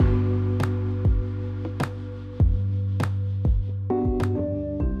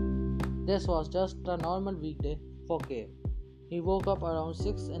This was just a normal weekday for Gabe. He woke up around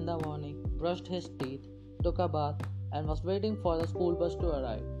 6 in the morning, brushed his teeth, took a bath, and was waiting for the school bus to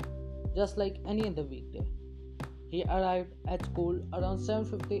arrive, just like any other weekday. He arrived at school around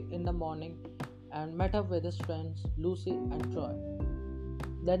 7:50 in the morning and met up with his friends Lucy and Troy.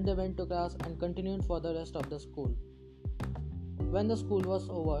 Then they went to class and continued for the rest of the school. When the school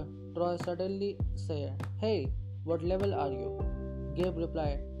was over, Troy suddenly said, "Hey, what level are you?" Gabe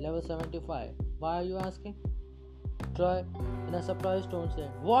replied, "Level 75. Why are you asking?" Troy, in a surprised tone,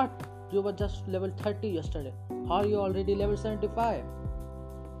 said, "What? You were just level 30 yesterday. How are you already level 75?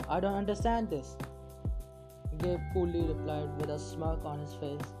 I don't understand this." Gabe coolly replied with a smirk on his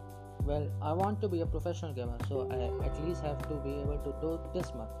face, "Well, I want to be a professional gamer, so I at least have to be able to do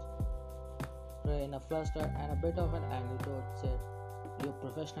this much." Troy, in a fluster and a bit of an angry tone, said, "You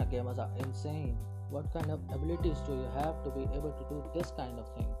professional gamers are insane. What kind of abilities do you have to be able to do this kind of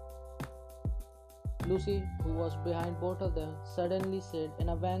thing?" Lucy, who was behind both of them, suddenly said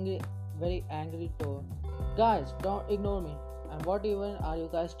in a very angry tone, "Guys, don't ignore me. And what even are you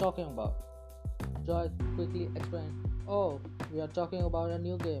guys talking about?" Joy quickly explained, "Oh, we are talking about a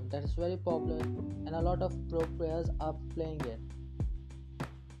new game that is very popular and a lot of pro players are playing it.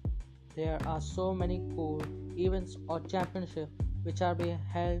 There are so many cool events or championships which are being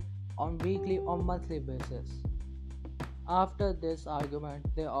held on weekly or monthly basis." After this argument,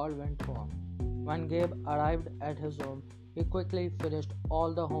 they all went home. When Gabe arrived at his home, he quickly finished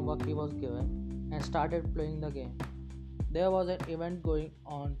all the homework he was given and started playing the game. There was an event going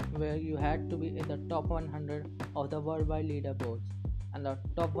on where you had to be in the top 100 of the worldwide leaderboards, and the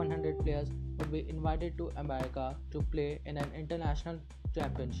top 100 players would be invited to America to play in an international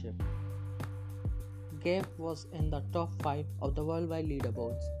championship. Gabe was in the top 5 of the worldwide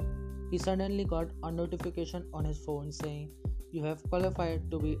leaderboards. He suddenly got a notification on his phone saying, "You have qualified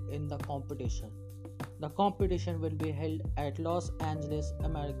to be in the competition. The competition will be held at Los Angeles,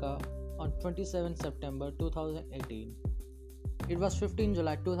 America on 27 September 2018. It was 15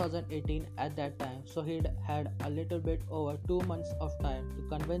 July 2018 at that time, so he had a little bit over 2 months of time to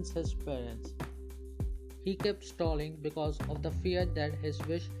convince his parents. He kept stalling because of the fear that his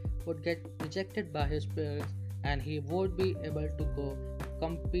wish would get rejected by his parents and he would be able to go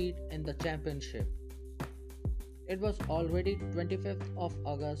compete in the championship. It was already 25th of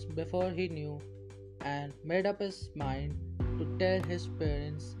August before he knew and made up his mind to tell his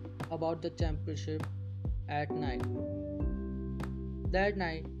parents about the championship at night. That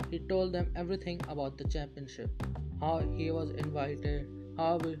night, he told them everything about the championship, how he was invited,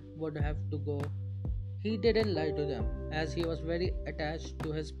 how he would have to go. He didn't lie to them, as he was very attached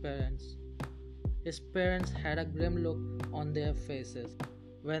to his parents. His parents had a grim look on their faces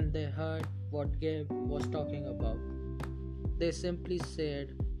when they heard what Gabe was talking about. They simply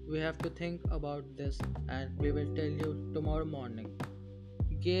said, "We have to think about this and we will tell you tomorrow morning."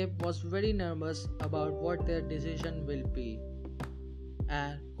 Gabe was very nervous about what their decision will be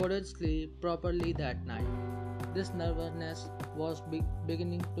and couldn't sleep properly that night. This nervousness was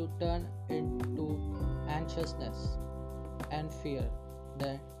beginning to turn into anxiousness and fear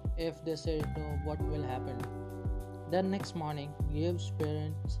that if they say no, what will happen. The next morning, Gabe's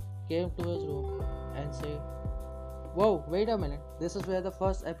parents came to his room and said, "Whoa, wait a minute, this is where the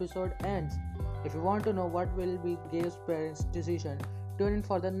first episode ends. If you want to know what will be Gabe's parents' decision, tune in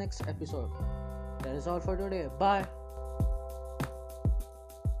for the next episode." That is all for today. Bye.